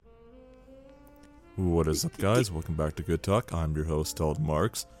What is up, guys? Welcome back to Good Talk. I'm your host, Todd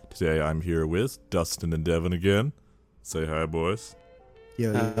Marks. Today I'm here with Dustin and Devin again. Say hi, boys.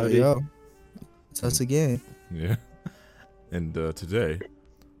 Yo. It's us again. Yeah. And today,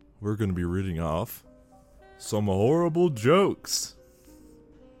 we're going to be reading off some horrible jokes.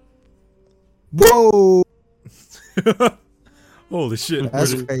 Whoa! Holy shit.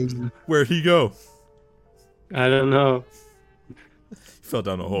 That's crazy. Where'd he go? I don't know. He fell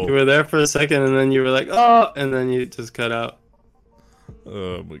down a hole. You were there for a second and then you were like, oh, and then you just cut out.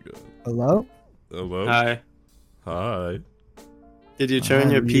 Oh my god. Hello? Hello? Hi. Hi. Did you turn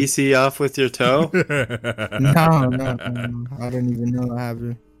your PC off with your toe? No. I don't even know what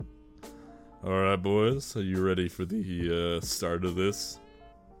happened. Alright, boys. Are you ready for the start of this?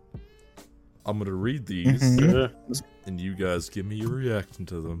 I'm going to read these, Sure. and you guys give me your reaction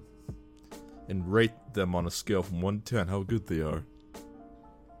to them. And rate them on a scale from 1 to 10, how good they are.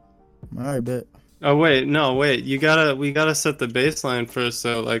 Alright, bet. Oh wait, we gotta set the baseline first.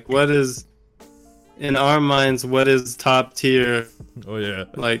 So like, what is, in our minds, what is top tier? Oh yeah.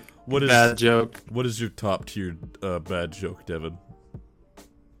 Like, What is bad joke? What is your top tier bad joke, Devin?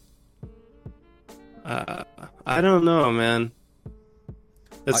 I don't know, man.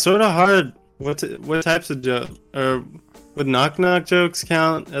 It's sort of hard. What types of joke, or would knock jokes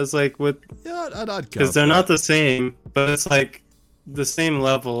count as like what? Yeah, I'd count. Because they're not the same, but it's like the same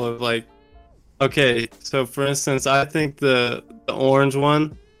level of like. Okay, so for instance, I think the orange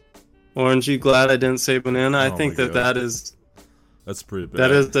one, orangey, glad I didn't say banana. I think that's pretty bad.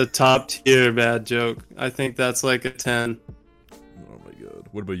 that is the top tier bad joke. I think that's like a 10. Oh my god.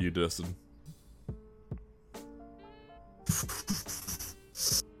 What about you, Dustin?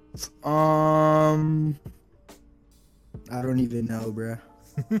 I don't even know, bruh.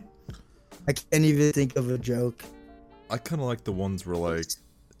 I can't even think of a joke. I kind of like the ones where like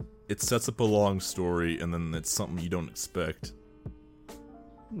it sets up a long story and then it's something you don't expect.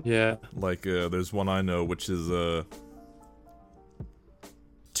 Yeah. Like there's one I know which is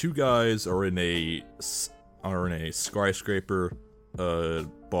two guys are in a skyscraper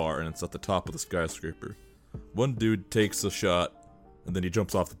bar, and it's at the top of the skyscraper. One dude takes a shot and then he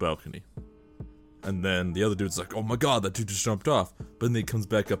jumps off the balcony. And then the other dude's like, oh my god, that dude just jumped off. But then he comes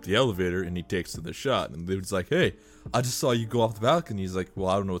back up the elevator and he takes the shot. And the dude's like, hey, I just saw you go off the balcony. He's like, well,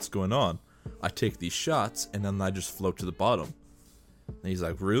 I don't know what's going on. I take these shots and then I just float to the bottom. And he's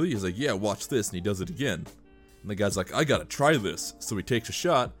like, really? He's like, yeah, watch this. And he does it again. And the guy's like, I gotta try this. So he takes a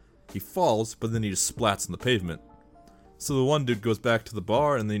shot, he falls, but then he just splats on the pavement. So the one dude goes back to the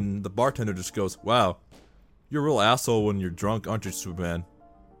bar, and then the bartender just goes, wow, you're a real asshole when you're drunk, aren't you, Superman?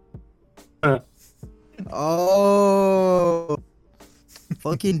 Oh,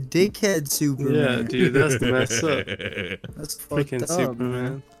 fucking dickhead Superman. Yeah, dude, that's messed up. That's Freaking fucked up, Superman.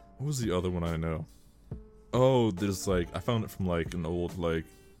 man. What was the other one I know? Oh, there's like, I found it from like an old, like,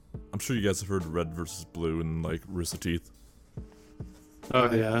 I'm sure you guys have heard Red versus Blue and like Rooster Teeth.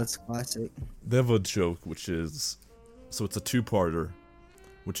 Oh yeah. That's classic. They have a joke which is, so it's a two-parter,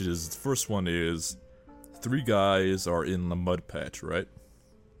 which is, the first one is, three guys are in the mud patch, right?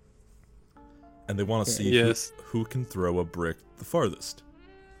 And they want to see who can throw a brick the farthest.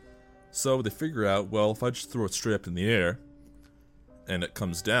 So they figure out, well, if I just throw it straight up in the air, and it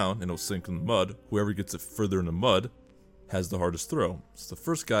comes down, and it'll sink in the mud, whoever gets it further in the mud has the hardest throw. So the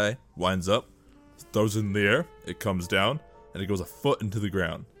first guy winds up, throws it in the air, it comes down, and it goes a foot into the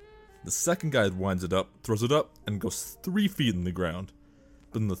ground. The second guy winds it up, throws it up, and goes 3 feet in the ground.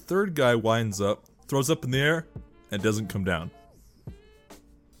 But then the third guy winds up, throws up in the air, and doesn't come down.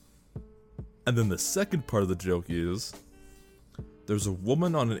 And then the second part of the joke is, there's a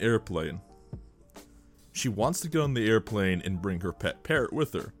woman on an airplane. She wants to get on the airplane and bring her pet parrot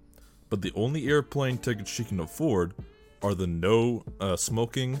with her, but the only airplane tickets she can afford are the no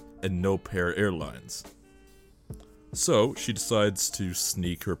smoking and no parrot airlines. So she decides to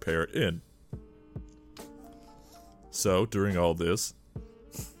sneak her parrot in. So during all this,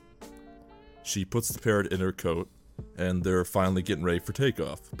 she puts the parrot in her coat, and they're finally getting ready for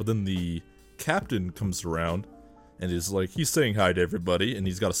takeoff. But then the captain comes around and is like, he's saying hi to everybody, and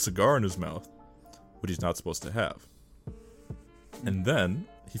he's got a cigar in his mouth, which he's not supposed to have. And then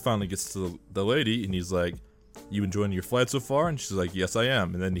he finally gets to the lady, and he's like, you enjoying your flight so far? And she's like, yes, I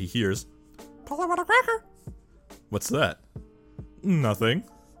am. And then he hears, Polly want a cracker? What's that? Nothing.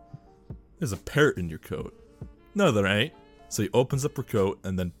 There's a parrot in your coat. No, there ain't. So he opens up her coat,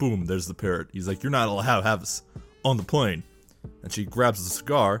 and then boom, there's the parrot. He's like, you're not allowed to have this on the plane. And she grabs the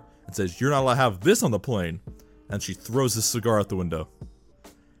cigar and says, you're not allowed to have this on the plane. And she throws his cigar out the window.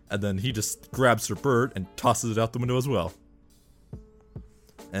 And then he just grabs her bird and tosses it out the window as well.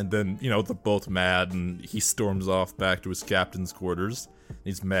 And then, they're both mad, and he storms off back to his captain's quarters.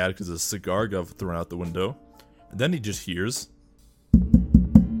 He's mad because his cigar got thrown out the window. And then he just hears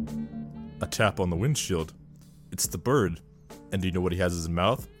a tap on the windshield. It's the bird. And do you know what he has in his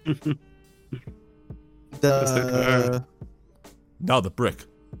mouth? The No, the brick.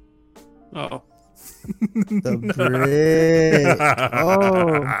 Oh. the brick.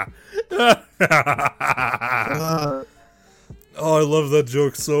 Oh. Oh, I love that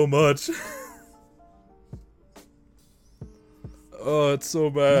joke so much. Oh, it's so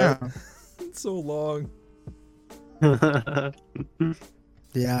bad. Yeah. It's so long.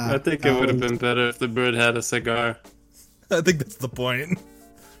 Yeah. I think it would have been better if the bird had a cigar. I think that's the point.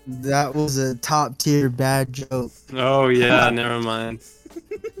 That was a top tier bad joke. Oh yeah, never mind.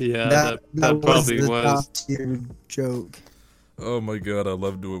 Yeah, that was probably the was. top tier joke. Oh my god, I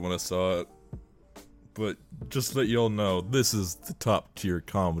loved it when I saw it. But just to let y'all know, this is the top tier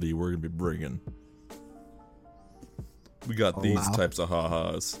comedy we're gonna be bringing. We got these wow. types of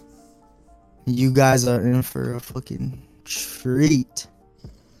ha-has. You guys are in for a fucking treat, to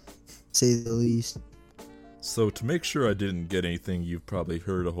say the least. So to make sure I didn't get anything you've probably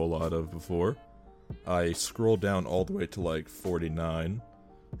heard a whole lot of before, I scrolled down all the way to like 49,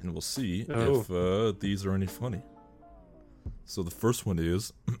 and we'll see if these are any funny. So the first one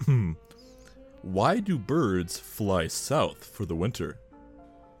is, why do birds fly south for the winter?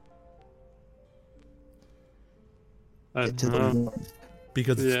 I don't know.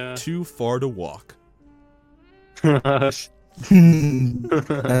 Because it's too far to walk. That's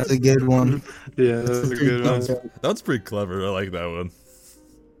a good one. Yeah, that's a good one. That's pretty clever. I like that one.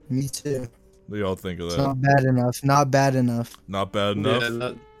 Me too. What do y'all think of It's that? not bad enough. Not bad enough. Not bad enough?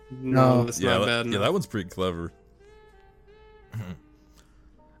 Yeah, No. it's not bad enough. Yeah, that one's pretty clever.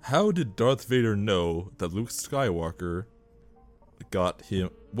 How did Darth Vader know that Luke Skywalker got him...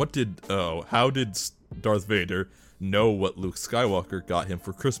 how did Darth Vader know what Luke Skywalker got him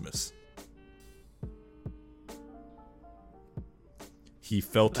for Christmas? He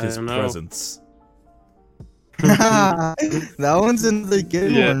felt his presence. That one's another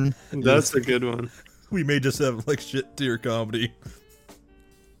good one. That's a good one. We may just have like shit tier comedy.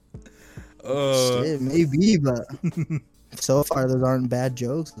 Shit, maybe, but so far those aren't bad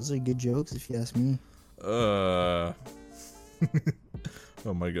jokes. Those are good jokes, if you ask me. Oh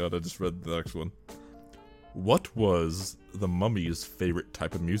my god, I just read the next one. What was the mummy's favorite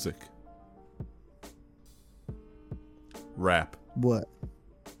type of music? Rap. What?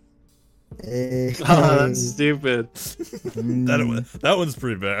 Hey. Oh, that's stupid. That one's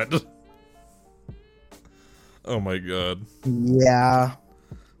pretty bad. Oh my god. Yeah.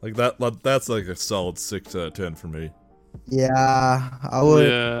 Like that's like a solid 6 out of 10 for me. Yeah, I would.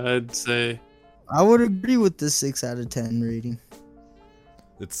 Yeah, I'd say. I would agree with the 6 out of 10 rating.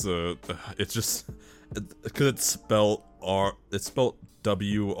 It's just because it's spelled WRAP.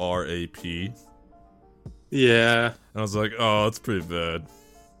 Yeah. And I was like, oh, it's pretty bad.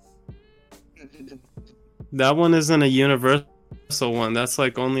 That one isn't a universal one. That's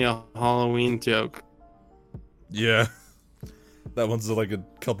like only a Halloween joke. Yeah. That one's like a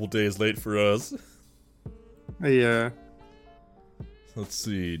couple days late for us. Yeah. Let's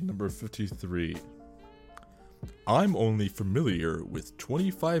see, number 53. I'm only familiar with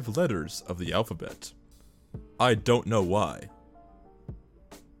 25 letters of the alphabet. I don't know why.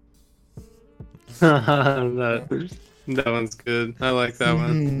 that one's good. I like that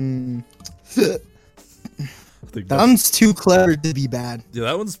one. I think That one's too clever to be bad. Yeah,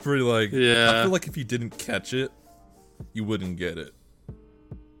 that one's pretty like... Yeah. I feel like if you didn't catch it, you wouldn't get it.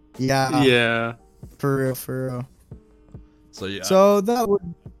 Yeah. Yeah. For real. So yeah. So that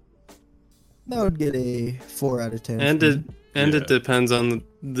would get a 4 out of 10. And it depends on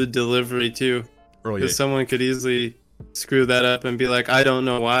the delivery too. Oh, yeah. Because someone could easily screw that up and be like, I don't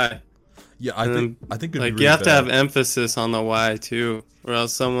know why. Yeah, I think it'd like be really you have bad. to have emphasis on the why too, or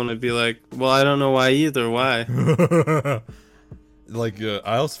else someone would be like, well, I don't know why either. Why? Like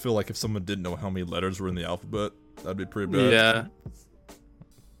I also feel like if someone didn't know how many letters were in the alphabet, that'd be pretty bad. Yeah.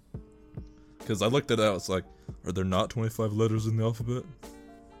 Because I looked at that, it's like, are there not 25 letters in the alphabet?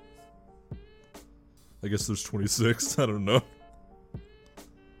 I guess there's 26. I don't know.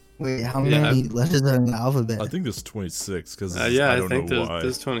 Wait, how many letters are in the alphabet? I think there's 26 because Yeah, I I don't think know why.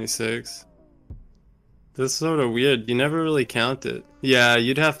 there's 26. That's sort of weird. You never really count it. Yeah,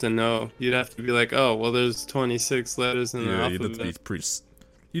 you'd have to know. You'd have to be like, oh, well, there's 26 letters in the Yeah, alphabet.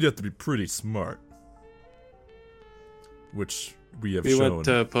 you'd have to be pretty smart. Which we have We shown. went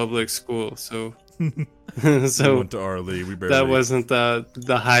to public school, so We so went to Arlie. We barely. that wasn't the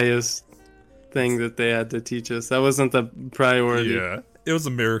highest thing that they had to teach us. That wasn't the priority. Yeah, It was a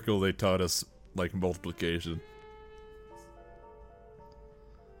miracle they taught us like multiplication.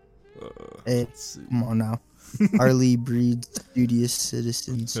 Hey, Let's see. come on now. Harley breeds studious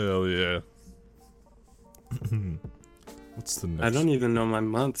citizens. Hell yeah. What's the next? I don't even know my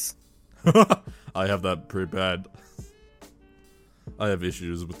months. I have that pretty bad. I have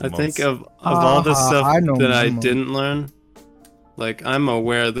issues with the I think months. of all the stuff I know that my I months. didn't learn, like I'm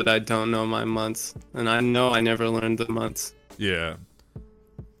aware that I don't know my months, and I know I never learned the months. Yeah.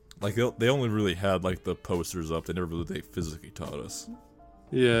 Like they only really had like the posters up. They never really physically taught us.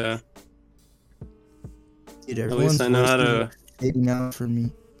 Yeah. Dude, At least I know how to. fading out for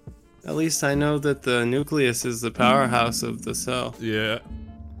me. At least I know that the nucleus is the powerhouse of the cell. Yeah.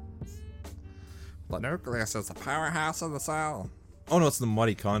 The nucleus is the powerhouse of the cell. Oh no, it's the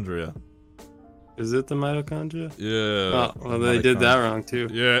mitochondria. Is it the mitochondria? Yeah. Oh, well, they did that wrong too.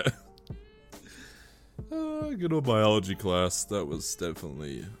 Yeah. Good old biology class. That was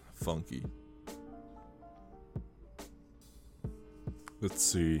definitely funky. Let's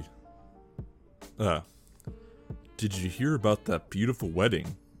see. Did you hear about that beautiful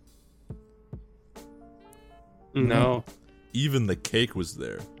wedding? No. Even the cake was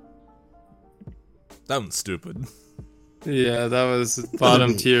there. That one's stupid. Yeah, that was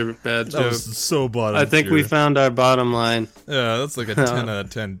bottom tier bad That joke. was so bottom I think we tier. found our bottom line. Yeah, that's like a 10 out of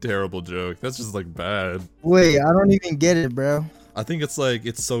 10 terrible joke. That's just like bad. Wait, I don't even get it, bro. I think it's like,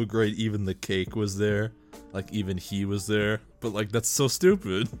 it's so great even the cake was there. Like even he was there. But like, that's so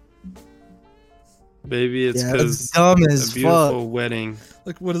stupid. Maybe it's Yeah, because that's dumb as a beautiful fuck. wedding.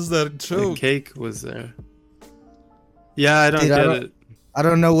 Like, what is that The joke? cake was there. Yeah, I don't Dude, I get don't- it. I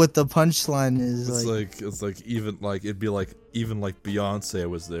don't know what the punchline is. It's like even like it'd be like even like Beyonce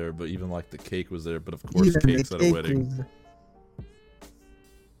was there, but even like the cake was there. But of course, even the cake's at a cake wedding. was-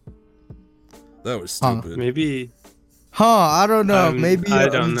 That was Huh. stupid. Maybe. I don't know. Maybe I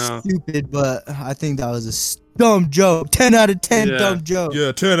I'm don't know. stupid, but I think that was a dumb joke. 10 out of 10 Yeah. dumb joke.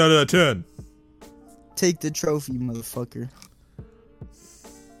 Yeah, 10 out of 10. Take the trophy, motherfucker.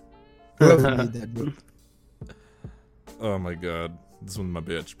 Whoever made that joke. Oh my god, this one might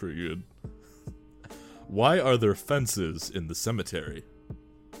be actually pretty good. Why are there fences in the cemetery?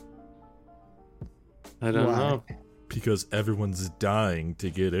 I don't Why? know. Because everyone's dying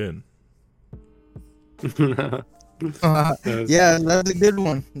to get in. Yeah, that's a good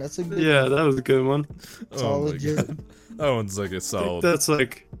one. That's a good Yeah, that was a good one. Oh Solid my joke. god, that one's like a I think solid. that's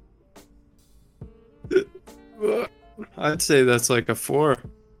like. I'd say that's like a 4.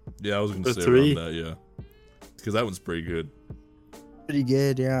 Yeah, I was gonna a say 3. around that. Yeah, because that one's pretty good. Pretty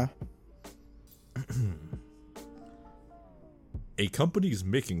good, yeah. A company's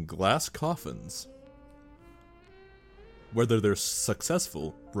making glass coffins. Whether they're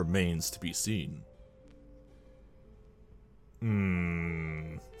successful remains to be seen.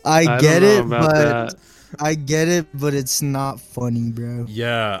 I don't get know it, about but that. I get it, but it's not funny, bro.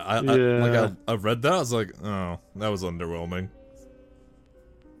 Yeah, Yeah. I read that. I was like, oh, that was underwhelming.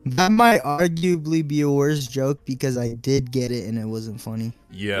 That might arguably be a worse joke because I did get it and it wasn't funny.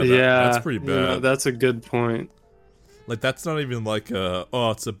 Yeah, Yeah, that's pretty you know, bad. that's a good point. Like that's not even like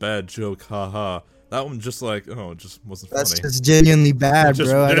oh, it's a bad joke, haha. That one just like, oh, it just wasn't That's funny. just genuinely bad,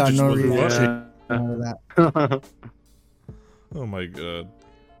 Just- bro. I that got just no wasn't reaction funny. out of that. Oh my god.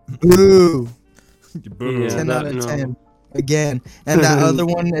 Boo. Boo. Yeah, 10 that- out of no. 10. Again. And that other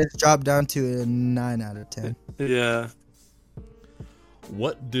one is dropped down to a 9 out of 10. Yeah.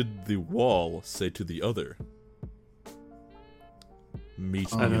 What did the wall say to the other?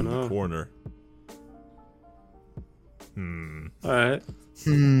 Meet I me don't in know. the corner. All right.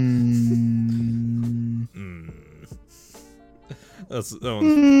 That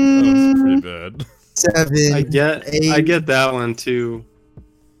one's pretty bad. 7. I eight. get that one too.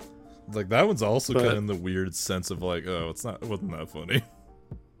 Like that one's also But- kind of in the weird sense of like, oh, it wasn't that funny.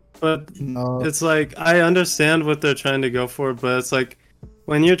 But No. it's like I understand what they're trying to go for, but it's like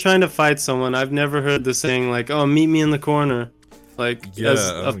when you're trying to fight someone, I've never heard the saying like, "Oh, meet me in the corner," like Yeah, as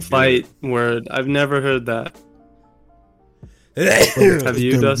I a don't get fight word. I've never heard that. Ugh, Have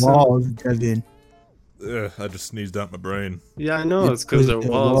you, The Dustin? walls, Devin. I just sneezed out my brain. Yeah, I know It's it's because they're 'cause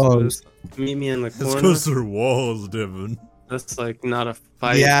they're walls. But walls. it's, meet me in the It's corner. because they're walls, Devin. That's like not a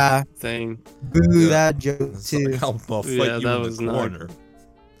fight Yeah. thing. Boo Yeah. that joke, It's too. like, I'll fight Yeah, you that in was the not- corner.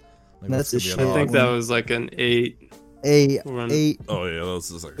 Like, That's what's a gonna be shit I think an that one. was like an 8. 8. Run. 8. Oh yeah, that was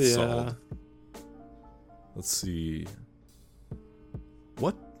just like Yeah. solid. Let's see.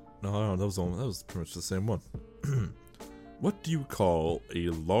 What? No, that was pretty much the same one. What do you call a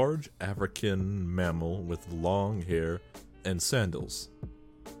large African mammal with long hair and sandals?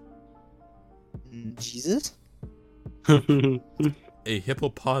 Jesus? A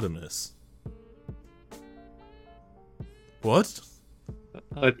hippopotamus. What?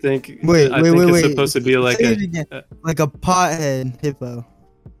 I think. Wait, I wait, think wait, it's wait. supposed to be like Say it again. a. Like a pothead hippo.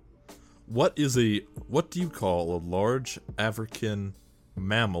 What do you call a large African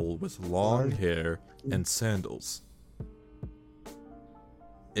mammal with long Large? hair and sandals?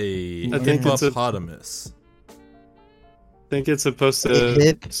 A I think it's a- hippopotamus. I think it's supposed A to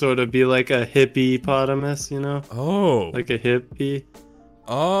hip? sort of be like a hippie-potamus, you know, Oh. like a hippie.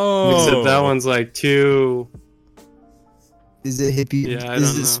 Oh. Except that one's like too. Is it hippie? Yeah, I is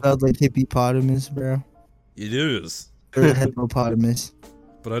don't it know. spelled like hippopotamus, bro? It is. Or hippopotamus?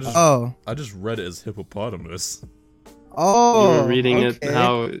 But Oh. I just read it as hippopotamus. Oh. You were reading okay. it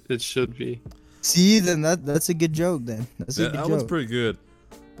how it should be. See, then that's a good joke. Then that's a That, good that joke. one's pretty good.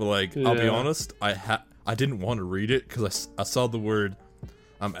 But like, I'll be Yeah. honest, I didn't want to read it because I saw the word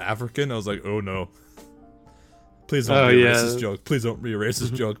I'm African. I was like, oh no. Please don't be a yeah. racist joke. Please don't be a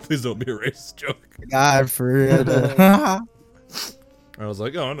racist joke. Please don't be a racist joke. God, for real. though. I was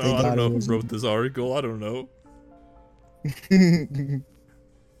like, oh no, Thank I don't God know it who wasn't. wrote this article. I don't know.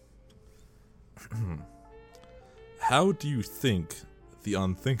 How do you think the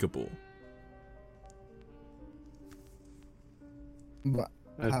unthinkable?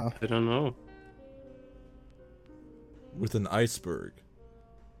 How? I don't know. With an iceberg.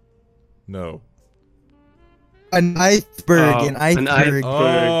 No. An iceberg. Oh, an an iceberg.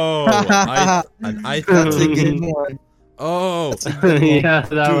 Oh, an That's iceberg. a good one. Oh, Yeah, that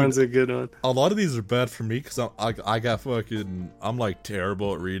Dude. one's a good one. a lot of these are bad for me because I got I'm like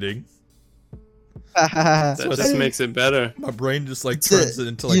terrible at reading. That So just makes it better. My brain just like It's turns a- it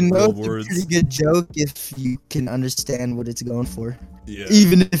into like you know, real it's a words. pretty good joke if you can understand what it's going for, Yeah.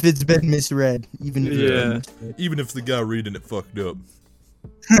 even if it's been misread. Even if it's Yeah. been misread. Even if the guy reading it fucked up.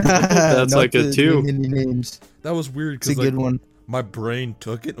 That's Not like a to two. name any names. That was weird It's a because like good one. my brain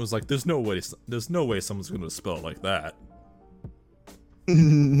took it and was like, there's no way someone's gonna spell it like that.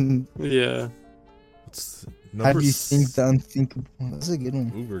 Yeah. It's How number do you think the unthinkable? That's a good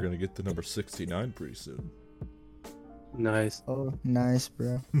one. Ooh, we're gonna get to number 69 pretty soon. Nice. Oh, nice,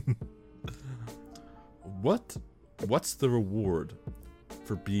 bro. What's the reward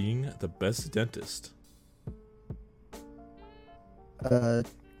for being the best dentist? A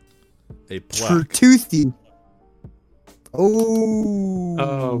plaque. Toothy. Oh.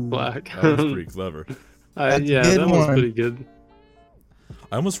 Oh, black. That was pretty clever. That's a Yeah, good that one's one. pretty good.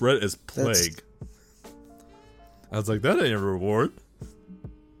 I almost read it as That's- plague. I was like, that ain't a reward.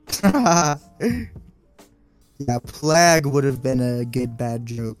 Yeah, plague would have been a good bad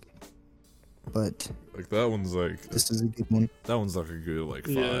joke, but Like that one's like this is a good one. that one's like a good like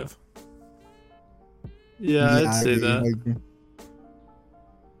 5. Yeah. Yeah, I'd I say agree, I that. agree.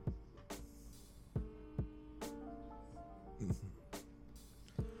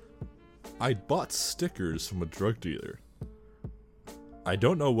 I bought stickers from a drug dealer. I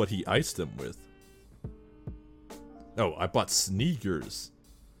don't know what he iced them with. Oh, I bought sneakers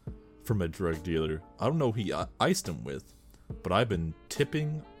from a drug dealer. I don't know what he iced them with, but I've been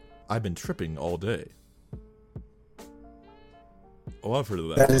tripping all day. Oh, I've heard of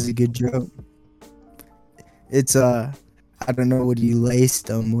That that. is a good joke. It's I don't know what you laced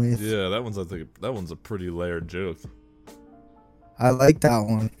them with. Yeah, that one's a pretty layered joke. I like that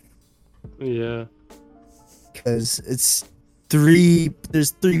one Yeah. because it's three.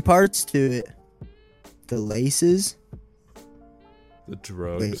 There's 3 parts to it. The laces, The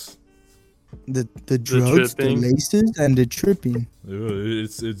drugs. the drugs, the tripping. laces, and the tripping.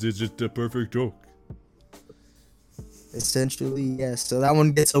 It's just a perfect joke. Essentially, yes. So that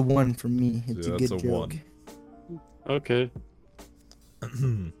one gets a 1 from me. It's Yeah, a that's good a joke. 1. Okay.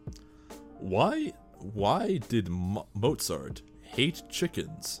 Why did Mozart hate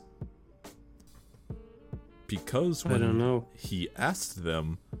chickens? Because I don't when know. he asked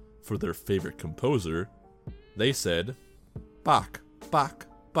them for their favorite composer, they said, Bach, Bach,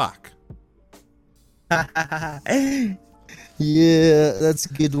 Bach. Yeah, that's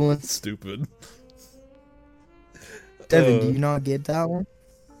a good one. Stupid. Devin, do you not get that one?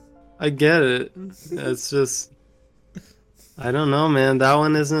 I get it. It's just, I don't know, man. That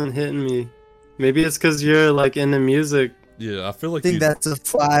one isn't hitting me. Maybe it's because you're like into music. Yeah, I feel I like think you. that's a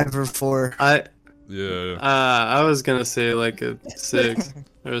 5 or 4. Yeah, I was gonna say like a 6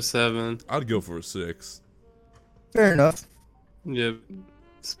 or a 7. I'd go for a 6. Fair enough. Yeah,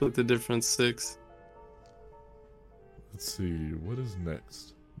 split the difference 6. Let's see, what is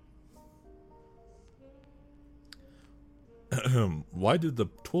next? Why did the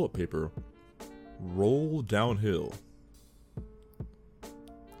toilet paper roll downhill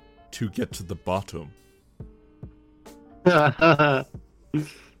to get to the bottom? Butt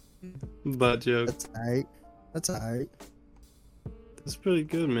joke. That's alright. That's alright. That's pretty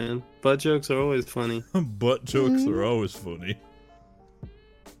good, man. Butt jokes are always funny. Butt jokes are always funny.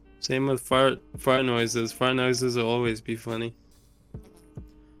 Same with fart noises. Fart noises will always be funny.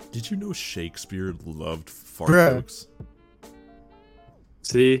 Did you know Shakespeare loved fart Bruh. jokes?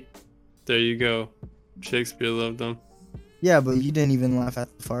 See? There you go. Shakespeare loved them. Yeah, but you didn't even laugh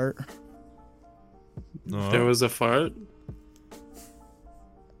at the fart. No. There was a fart?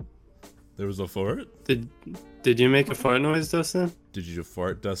 There was a fart? Did you make a fart noise, Dustin? Did you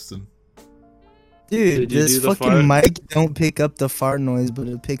fart, Dustin? Dude, Did you this do the fucking fart? mic don't pick up the fart noise, but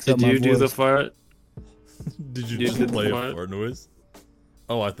it picks up Did my you voice. do the fart? Did you You just did the play a fart? fart noise?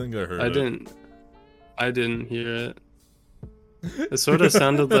 Oh, I think I heard I it. didn't hear it. It sort of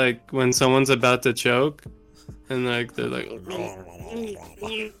sounded like when someone's about to choke and like they're like that.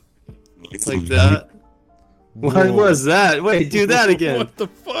 What Whoa. was that? Wait, do that again. What the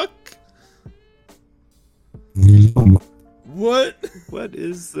fuck? What? What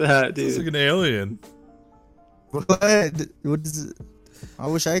is that, This is like dude? an alien. What? What is it? I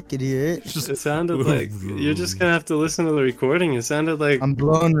wish I could hear it. Just It sounded like you're just gonna have to listen to the recording. It sounded like I'm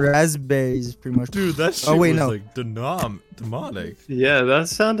blowing raspberries, pretty much. Dude, that shit Oh, wait, was no. like demonic. yeah, that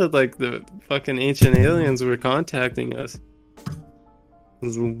sounded like the fucking ancient aliens were contacting us.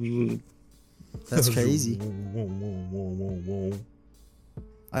 That's crazy. Whoa, whoa, whoa, whoa, whoa.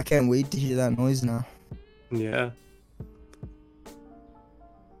 I can't wait to hear that noise now. Yeah.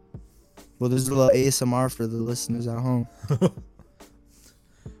 Well, there's a little ASMR for the listeners at home.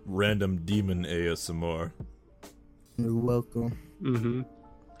 Random demon ASMR. You're welcome. Mm-hmm.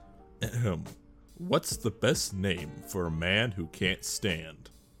 Ahem. What's the best name for a man who can't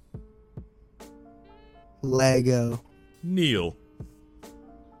stand? Lego. Neil.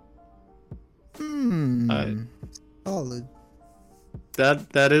 Solid.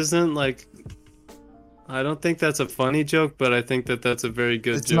 That isn't like. I don't think that's a funny joke, but I think that that's a very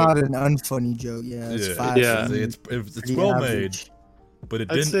good It's joke. not an unfunny joke. Yeah, it's Yeah, five. Yeah. for me. It's Pretty well average. made, but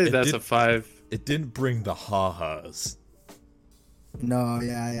it I'd didn't. say it that's did- a 5. It didn't bring the ha-has. No,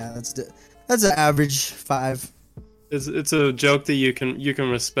 yeah. That's an average 5. It's a joke that you can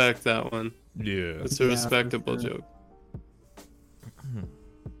respect that one. Yeah. It's a Yeah, for respectable sure. joke.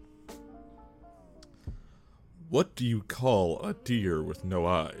 What do you call a deer with no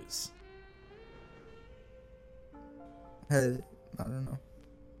eyes? Hey, I don't know.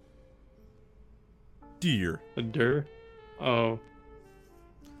 Deer. A dir? Oh.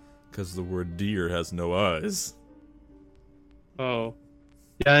 Because the word deer has no eyes. Oh.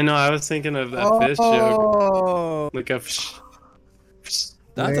 Yeah, I know. I was thinking of that fish joke. Like a fish.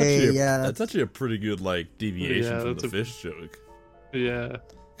 That's Wait, actually yeah. that's actually a pretty good like deviation Yeah, from that's the a- fish joke. Yeah.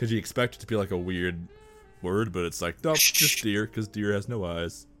 Because you expect it to be like a weird word, but it's like, nope, just deer, because deer has no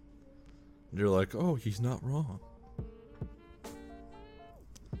eyes. And you're like, oh, he's not wrong.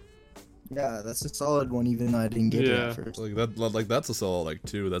 Yeah, that's a solid one, even though I didn't get it Yeah. at first. Like that's a solid like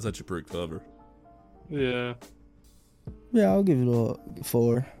 2. That's actually pretty clever. Yeah. Yeah, I'll give it a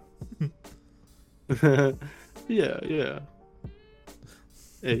 4. yeah.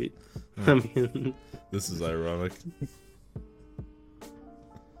 8. I mean, This is ironic.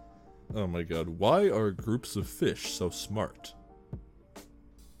 Oh my god, why are groups of fish so smart?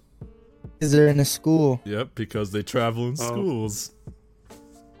 Is there in a school? Yep, because they travel in Oh. schools.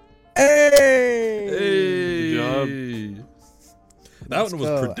 Hey! Hey! Good That Let's one was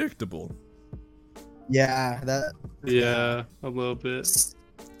go. predictable. Yeah, that yeah, a little bit.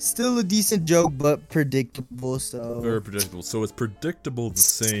 still a decent joke, but predictable. So Very predictable. So it's predictable the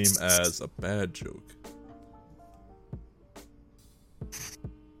same as a bad joke.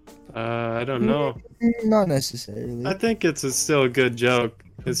 I don't know. not necessarily. I think still a good joke.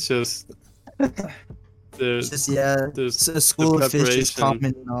 It's just It's there's just it's there's a school of fish is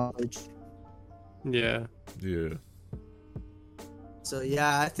preparation. common knowledge. yeah. Yeah. So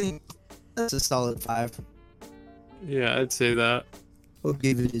yeah, I think that's a solid 5. Yeah, I'd say that. We'll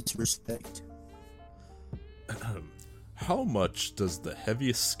give it its respect. How much does the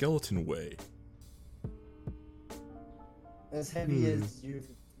heaviest skeleton weigh? As heavy as your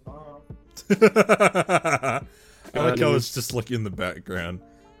mom. I like how Funny. it's just like in the background.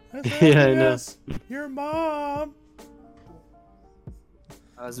 Yeah, I know. Yes, your mom.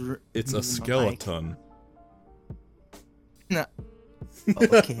 It's a my skeleton. No.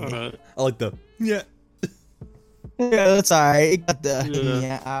 Okay. I like the yeah. Yeah, that's alright. It got the Yeah.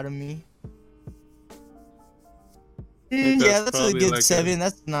 yeah out of me. think Yeah, that's that's a probably good like 7.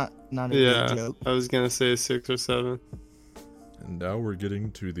 That's not a good Yeah, joke. I was gonna say 6 or 7. And now we're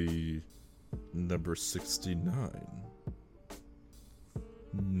getting to the number 69.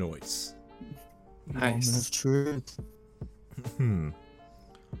 Noise. Moment Nice. of truth.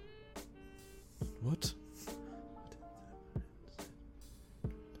 What?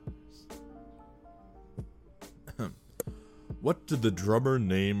 What did the drummer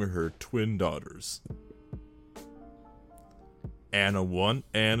name her twin daughters? Anna 1,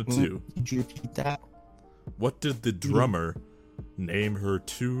 Anna 2. Could you repeat that? What did the drummer name her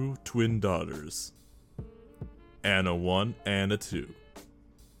 2 twin daughters? Anna 1, Anna 2.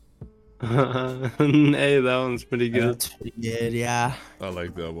 Hey, that one's pretty good. That's pretty good, yeah. I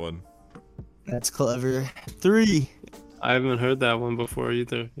like that one. That's clever. 3. I haven't heard that one before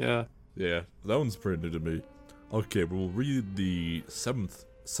either. Yeah. Yeah, that one's pretty new to me. Okay, we'll read the 70.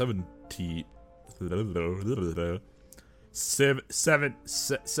 Seven,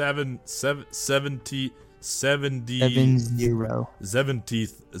 70, 7-0.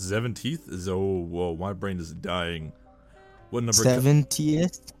 17th is, oh, whoa, my brain is dying. What number?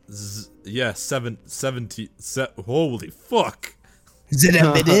 70th? Yeah, 70, holy fuck. Is it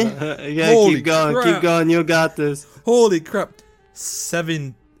a minute? Yeah, Holy keep going, crap. keep going. You got this. Holy crap.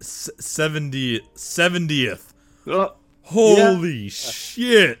 70th. Oh, Holy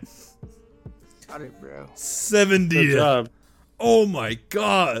shit. Got it, bro. 70th. good job. Oh my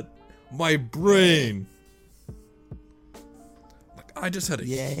god. My brain. Like, I just had a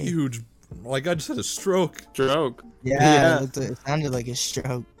Yay. huge, like I just had a stroke. Stroke. Yeah, it sounded like a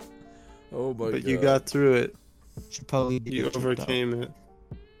stroke. Oh my god. But you got through it. Should probably get You it checked out. overcame it.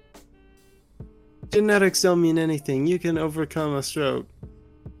 Genetics don't mean anything. You can overcome a stroke.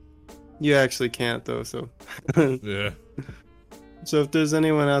 You actually can't, though, so. Yeah. So if there's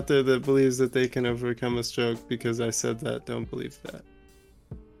anyone out there that believes that they can overcome a stroke because I said that, don't believe that.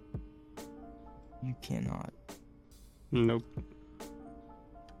 You cannot. Nope.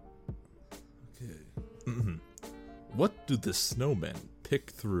 Okay. What did the snowman pick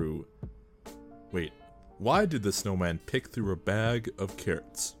through? Wait. Why did the snowman pick through a bag of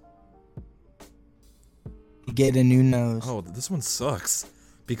carrots? Get a new nose. Oh, this one sucks.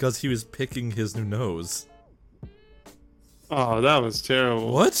 Because he was picking his new nose. Oh, that was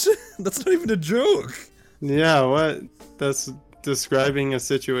terrible. What? That's not even a joke. Yeah, what? That's describing a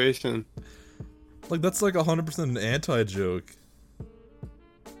situation. Like, that's like 100% an anti-joke.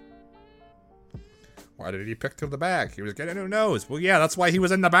 Why did he pick through the bag? He was getting a new nose. Well, yeah, that's why he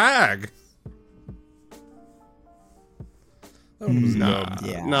was in the bag. That one was dumb.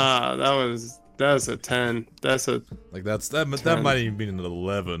 Yeah. Nah, that's a 10. That's a, Like, that 10. might even be an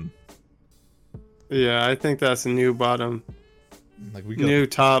 11. yeah, I think that's a new bottom, Like, we new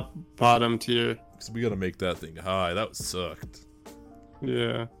top bottom tier. gotta make that thing high. That sucked.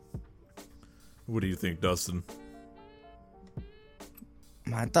 Yeah. What do you think, Dustin?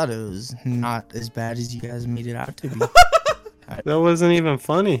 I thought it was not as bad as you guys made it out to be. That wasn't even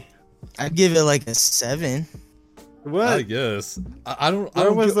funny. I'd give it like a 7. What? I guess. I don't. I Where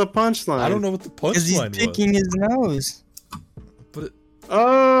don't. was go- the punchline? I don't know what the Because he's punchline was. picking his nose. But it,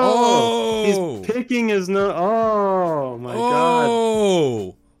 Oh! Oh! He's picking his nose. Oh my god.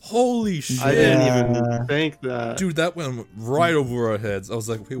 oh! Holy shit! I didn't Yeah. even think that. Dude, that went right over our heads. I was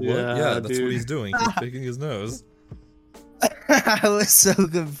like, wait, what? Yeah, Yeah, that's dude. what he's doing. He's picking his nose. I was so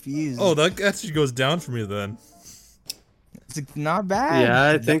confused. Oh, that actually goes down for me then. It's not bad. Yeah,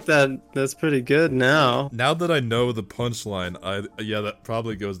 I think that's pretty good now. Now that I know the punchline, that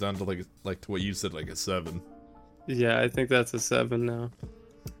probably goes down to like to what you said, like a 7. Yeah, I think that's a 7 now.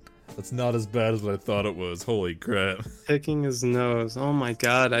 That's not as bad as what I thought it was. Holy crap. Picking his nose. Oh my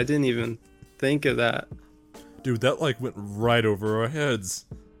god, I didn't even think of that. Dude, that like went right over our heads.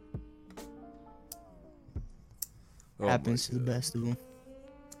 Oh my Happens to the God. best of them.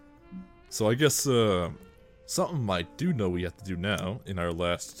 So I guess something I do know we have to do now in our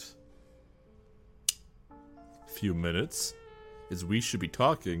last few minutes is we should be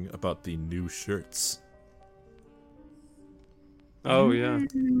talking about the new shirts. Oh yeah.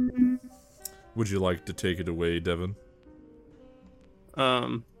 Would you like to take it away, Devin?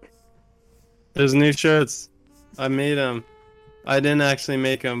 There's new shirts. I made them. I didn't actually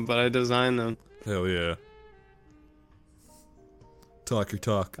make them, but I designed them. Hell yeah. Talk your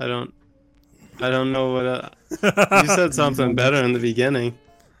talk. I don't know what. You said something better in the beginning.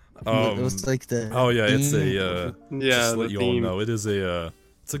 It was like the. Oh yeah, it's theme. a Yeah, just to the let you theme. all know, it is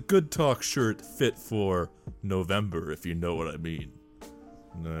it's a good talk shirt fit for November, if you know what I mean.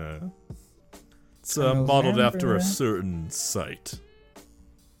 Nah. It's modeled after November. a certain site.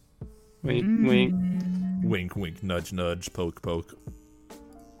 Wink, wink. Wink, wink, nudge, nudge, poke, poke.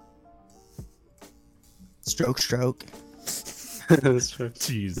 Stroke, stroke. That's true.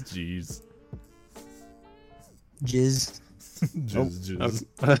 Jeez, jeez. Jizz. Jizz.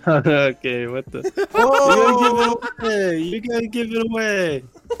 Okay, what the? Oh, You gotta give it away.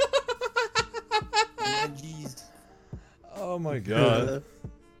 yeah, jeez. Oh my god.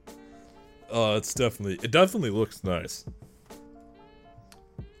 It definitely looks nice.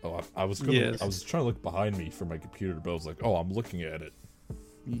 Oh, I was trying to look behind me for my computer, but I was like, oh, I'm looking at it.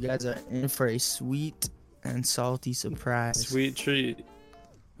 You guys are in for a sweet and salty surprise. Sweet treat.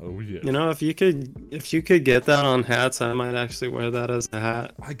 Oh yeah. You know, if you could get that on hats, I might actually wear that as a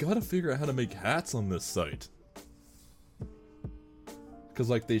hat. I gotta figure out how to make hats on this site. Cause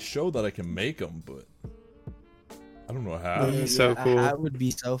like they show that I can make them, but I don't know how. Yeah. So cool. That would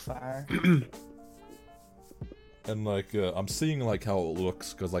be so fire. And like I'm seeing like how it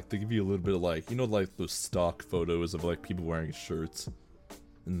looks, cause like they give you a little bit of like, you know, like those stock photos of like people wearing shirts,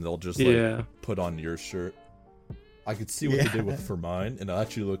 and they'll just like put on your shirt. I could see what they did for mine, and it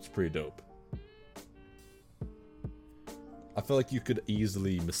actually looks pretty dope. I feel like you could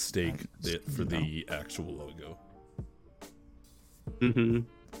easily mistake it for the actual logo. Mm-hmm.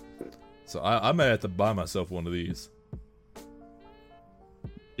 So I might have to buy myself one of these.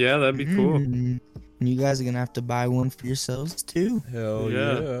 Yeah, that'd be cool. And you guys are gonna have to buy one for yourselves too. Hell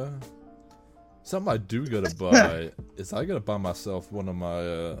yeah. Something I do gotta buy is I gotta buy myself one of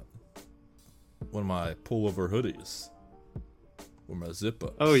my pullover hoodies with my zip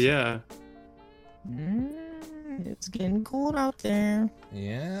ups. Oh yeah. It's getting cold out there.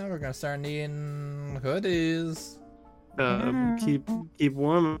 Yeah, we're gonna start needing hoodies. Keep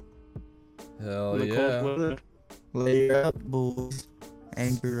warm. Hell in the cold weather. Layer up, boys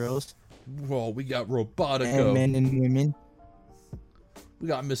and girls, Whoa, we got Robotico. and men and women. We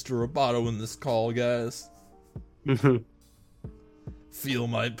got Mr. Roboto in this call, guys. Feel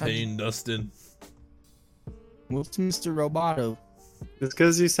my pain, Dustin. What's Mr. Roboto? It's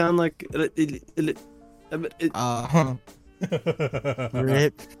because you sound like.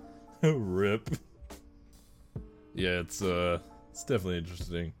 Rip. Rip. Yeah, it's definitely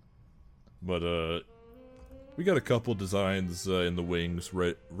interesting. But we got a couple designs in the wings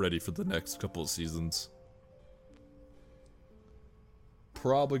ready for the next couple of seasons.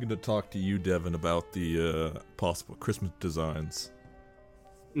 Probably gonna talk to you, Devin, about the possible Christmas designs.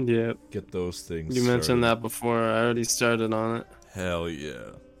 Yeah. Get those things You mentioned started. that before. I already started on it. Hell yeah.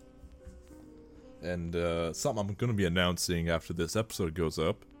 And something I'm going to be announcing after this episode goes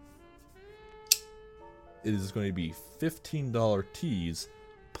up. It is going to be $15 tees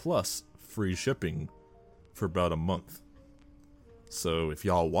plus free shipping for about a month. So if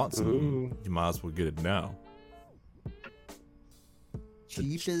y'all want some, you might as well get it now.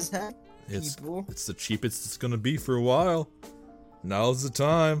 Cheap as heck, people. It's the cheapest it's going to be for a while. Now's the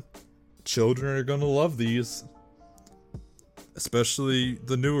time. Children are going to love these. Especially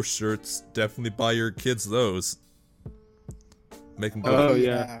the newer shirts. Definitely buy your kids those. Make them go. Oh,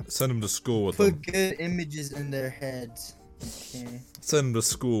 yeah. Send them to school with them. Put good images in their heads. Okay. Send them to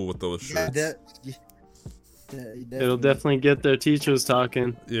school with those shirts. It'll definitely get their teachers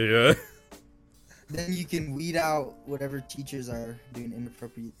talking. Yeah. Then you can weed out whatever teachers are doing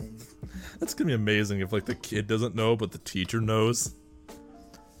inappropriate things. That's gonna be amazing if like the kid doesn't know but the teacher knows.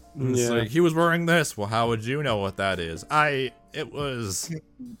 And it's Yeah. like, he was wearing this. Well, how would you know what that is? I don't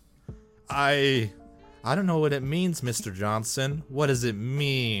know what it means, Mr. Johnson. What does it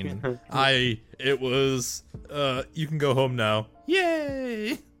mean? You can go home now.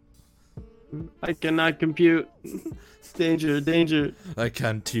 Yay! I cannot compute. Danger, danger. I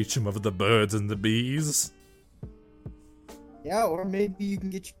can't teach him of the birds and the bees. Yeah, or maybe you can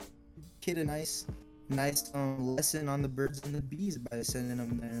get your kid a nice lesson on the birds and the bees by sending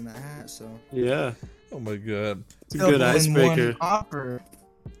them there in the hat. So Yeah. Oh my god. It's a good icebreaker. Offer.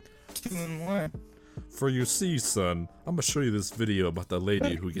 2 in 1. For you see, son, I'm gonna show you this video about the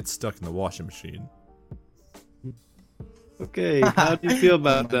lady who gets stuck in the washing machine. Okay, how do you feel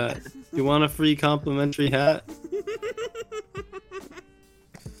about that? You want a free complimentary hat?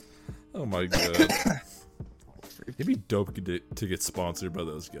 Oh my god. It'd be dope to get sponsored by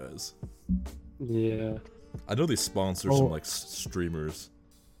those guys. Yeah. I know they sponsor some like streamers.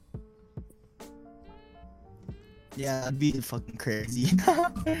 Yeah, that'd be fucking crazy.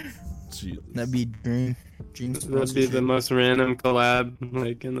 Jeez. That'd be dream That'd be the most random collab,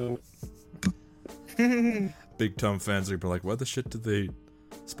 like, in the... Big Tom fans are gonna be like, why the shit did they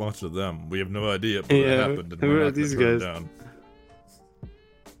sponsor them? We have no idea, but Yeah, it happened, and who we're are not gonna these turn it guys? down.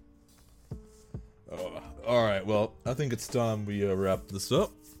 Alright, well, I think it's time we wrap this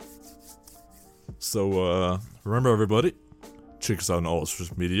up. So, remember everybody, check us out on all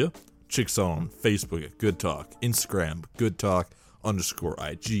social media. Check us out on Facebook at Good Talk, Instagram, Good Talk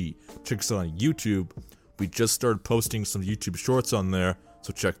 _IG. Check us out on YouTube. We just started posting some YouTube shorts on there,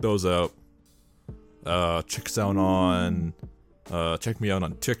 so check those out. Check me out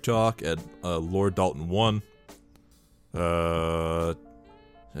on TikTok at Lord Dalton 1. And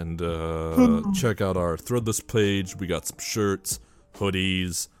check out our Threadless page. We got some shirts,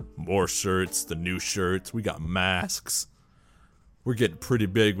 hoodies, more shirts, the new shirts. We got masks. We're getting pretty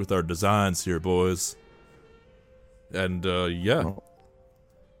big with our designs here, boys. And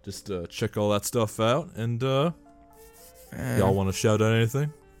just check all that stuff out. And y'all want to shout out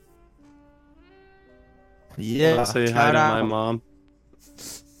anything? Yeah, I'll say hi to my mom.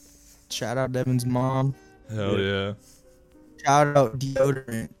 Shout out Devin's mom. Hell yeah. Shout out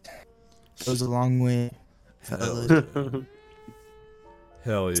deodorant. Goes a long way, fellas.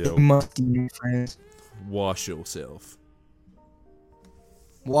 Hell Stay yeah. musty, my friends. Wash yourself.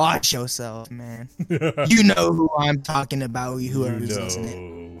 Wash yourself, man. You know who I'm talking about, whoever's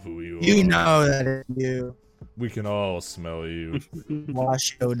listening. Who you are. You know that it's you. We can all smell you.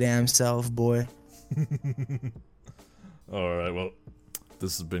 Wash your damn self, boy. Alright, well,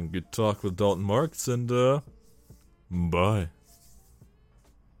 this has been Good Talk with Dalton Marks, and bye.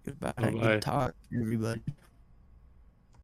 Goodbye. Bye-bye. Good talk, everybody.